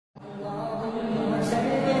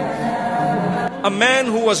a man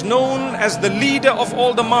who was known as the leader of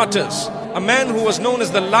all the martyrs, a man who was known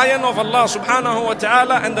as the lion of Allah subhanahu wa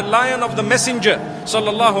ta'ala and the lion of the messenger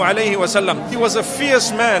sallallahu alayhi wa sallam. He was a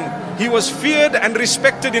fierce man. He was feared and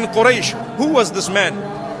respected in Quraysh. Who was this man?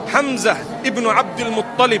 Hamza ibn Abdul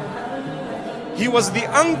Muttalib. He was the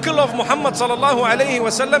uncle of Muhammad sallallahu alayhi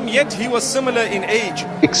wasallam, yet he was similar in age.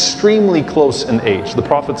 Extremely close in age. The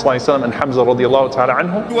Prophet ﷺ and Hamza radiallahu ta'ala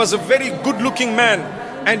anhu. He was a very good looking man,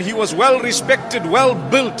 and he was well respected, well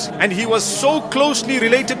built, and he was so closely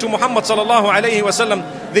related to Muhammad sallallahu alayhi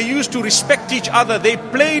wasallam. They used to respect each other. They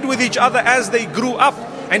played with each other as they grew up.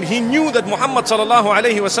 And he knew that Muhammad sallallahu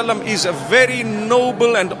alayhi wasallam is a very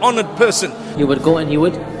noble and honored person. He would go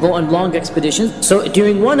on long expeditions. So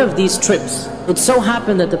during one of these trips, it so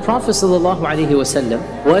happened that the Prophet sallallahu alayhi wasallam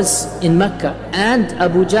was in Mecca and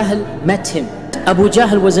Abu Jahl met him. Abu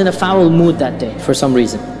Jahl was in a foul mood that day for some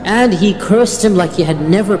reason. And he cursed him like he had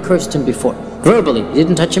never cursed him before. Verbally, he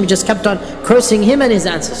didn't touch him, he just kept on cursing him and his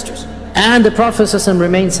ancestors. And the Prophet ﷺ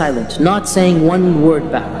remained silent, not saying one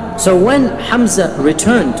word back. So when Hamza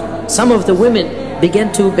returned, some of the women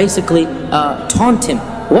began to basically taunt him.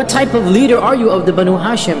 What type of leader are you of the Banu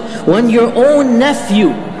Hashim when your own nephew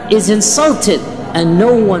is insulted and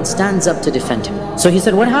no one stands up to defend him? So he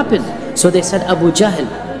said, what happened? So they said Abu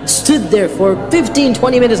Jahl stood there for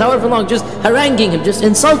 15-20 minutes, however long, just haranguing him, just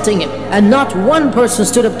insulting him, and not one person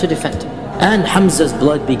stood up to defend him. And Hamza's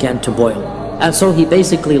blood began to boil. And so he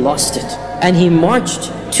basically lost it. And he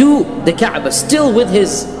marched to the Kaaba, still with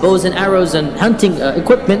his bows and arrows and hunting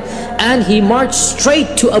equipment. And he marched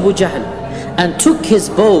straight to Abu Jahl and took his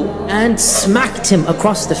bow and smacked him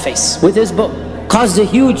across the face with his bow. Caused a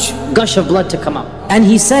huge gush of blood to come out. And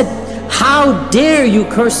he said, how dare you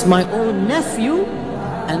curse my own nephew?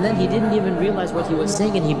 And then he didn't even realize what he was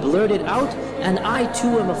saying, and he blurted out, and I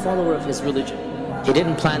too am a follower of his religion. He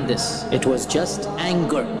didn't plan this. It was just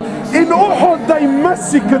anger. In Uhud, they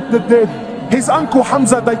massacred the dead. His uncle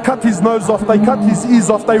Hamza, they cut his nose off, they cut his ears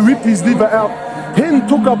off, they ripped his liver out. Hind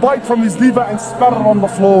took a bite from his liver and spat it on the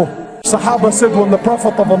floor. Sahaba said, when the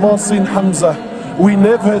Prophet of Allah seen Hamza, we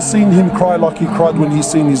never seen him cry like he cried when he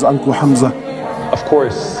seen his uncle Hamza. Of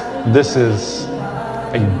course, this is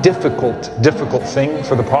a difficult thing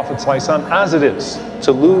for the Prophet ﷺ, as it is.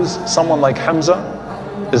 To lose someone like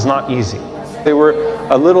Hamza is not easy. They were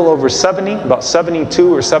a little over 70, about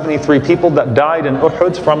 72 or 73 people that died in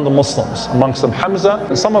Uhud from the Muslims. Amongst them Hamza,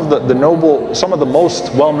 and some of the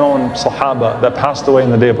most well-known Sahaba that passed away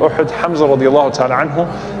in the day of Uhud. Hamza radiallahu ta'ala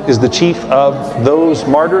anhu is the chief of those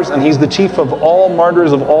martyrs, and he's the chief of all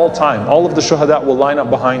martyrs of all time. All of the shuhada will line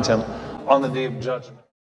up behind him on the day of judgment.